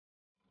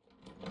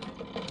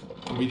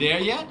we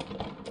there yet?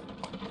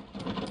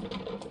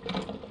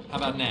 How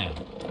about now?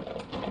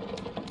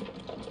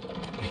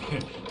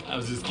 I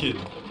was just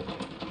kidding.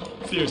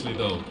 Seriously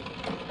though.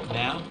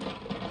 Now?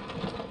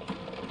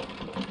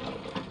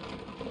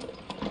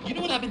 You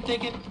know what I've been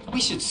thinking?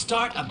 We should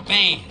start a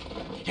band.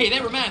 Hey,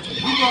 that reminds me.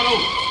 Who brought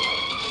over?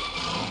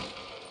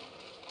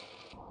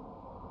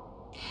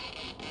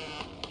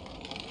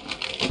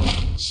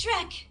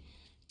 Shrek,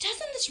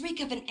 doesn't this reek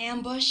of an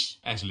ambush?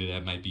 Actually,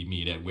 that might be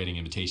me. That wedding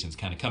invitation's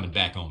kind of coming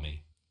back on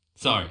me.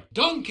 Sorry.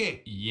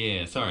 Donkey!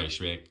 Yeah, sorry,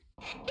 Shrek.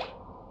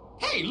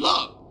 Hey,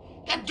 look!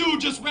 That dude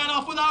just ran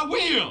off with our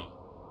wheel!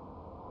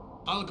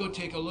 I'll go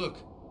take a look.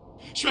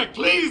 Shrek,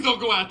 please don't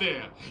go out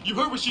there! You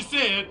heard what she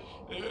said.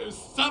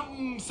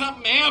 Something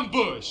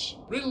ambush.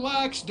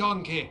 Relax,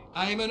 Donkey.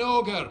 I'm an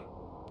ogre.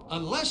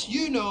 Unless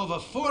you know of a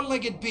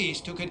four-legged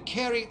beast who could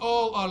carry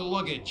all our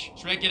luggage.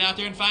 Shrek, get out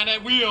there and find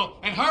that wheel,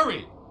 and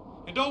hurry!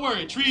 And don't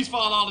worry, trees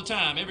fall all the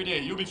time, every day.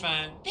 You'll be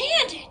fine.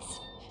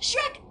 Bandits!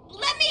 Shrek,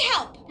 let me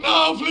help!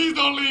 No, please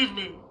don't leave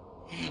me.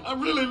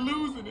 I'm really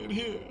losing it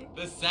here.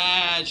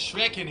 Besides,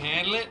 Shrek can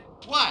handle it.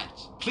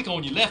 Watch. Click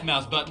on your left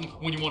mouse button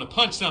when you want to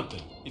punch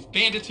something. If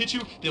bandits hit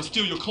you, they'll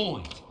steal your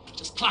coins.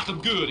 Just clock them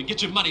good and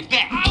get your money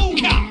back.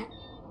 Ow!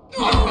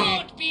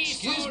 Don't be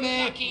Excuse so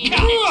me. lucky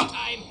next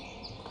time.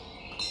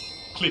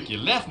 Click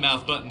your left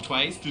mouse button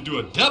twice to do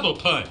a double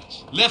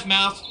punch. Left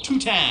mouse 2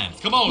 times.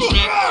 Come on,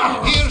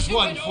 Shrek. Here's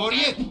one for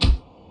you.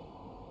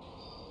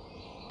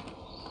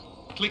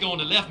 Click on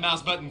the left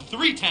mouse button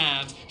 3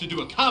 times to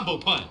do a combo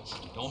punch.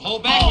 Don't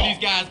hold back with these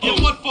guys. Get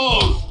what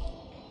for?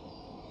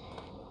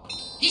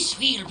 This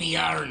will be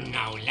ours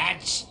now,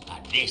 lads.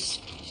 And this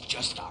is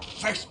just our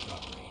first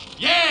program.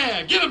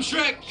 Yeah, get him,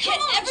 Shrek. Hit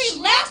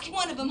every last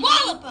one of them,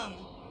 wallop them!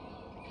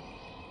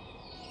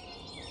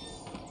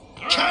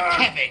 Can't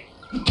have it.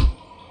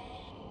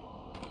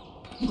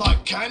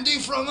 Like candy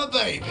from a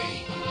baby.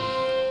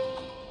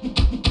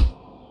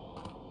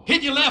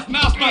 Hit your left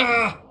mouse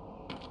button.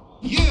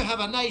 You have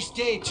a nice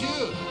day,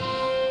 too.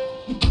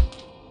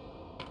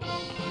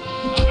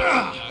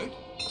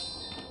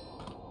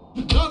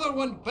 Another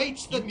one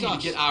bites the You need to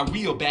dust. get our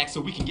wheel back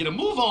so we can get a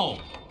move on.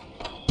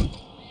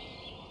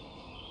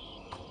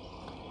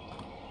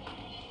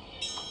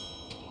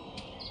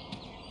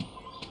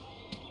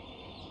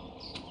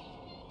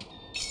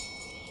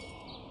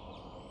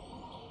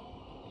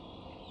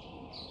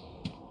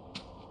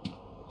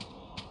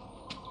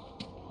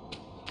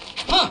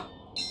 Huh!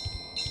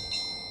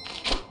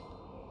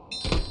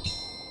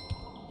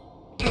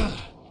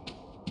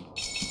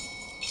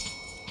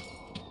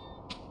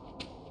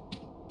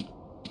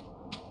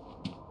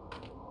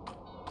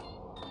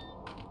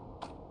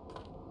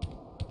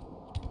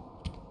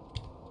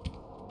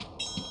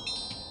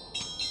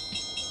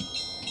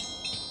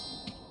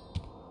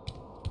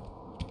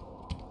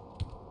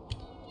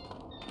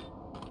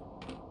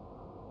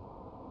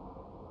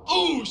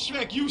 Ooh,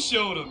 Shrek, you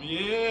showed them.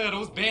 Yeah,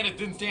 those bandits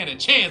didn't stand a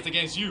chance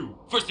against you.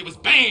 First it was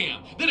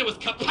bam, then it was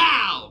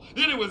kapow,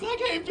 then it was I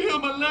can't feel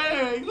my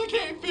legs, I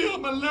can't feel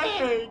my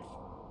legs.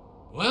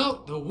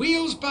 Well, the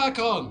wheel's back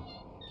on.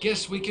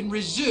 Guess we can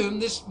resume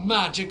this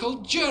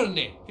magical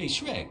journey. Hey,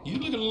 Shrek, you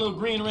looking a little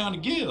green around the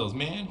gills,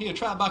 man. Here,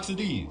 try a box of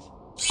these.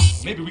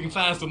 Maybe we can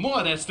find some more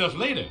of that stuff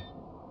later.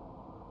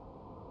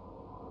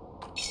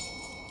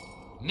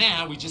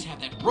 Now we just have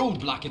that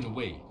roadblock in the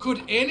way.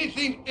 Could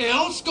anything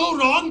else go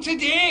wrong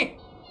today?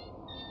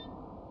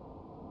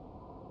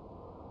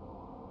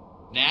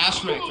 Now,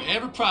 Shrek, for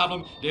every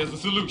problem, there's a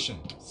solution.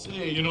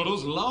 Say, you know,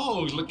 those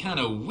logs look kind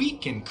of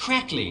weak and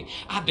crackly.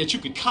 I bet you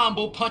could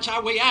combo punch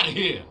our way out of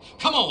here.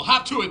 Come on,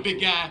 hop to it, big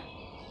guy.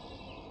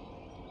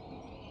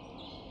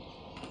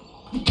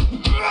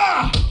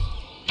 Now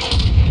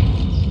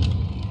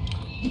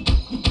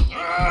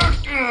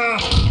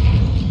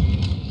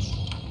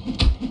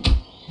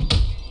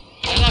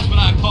that's what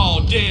I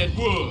call dead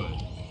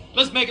wood.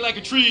 Let's make it like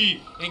a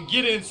tree and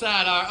get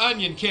inside our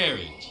onion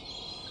carriage.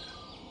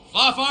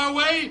 Far, far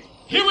away,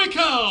 here we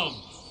come.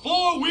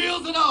 4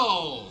 wheels and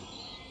all.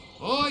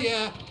 Oh,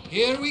 yeah.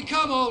 Here we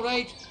come, all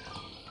right.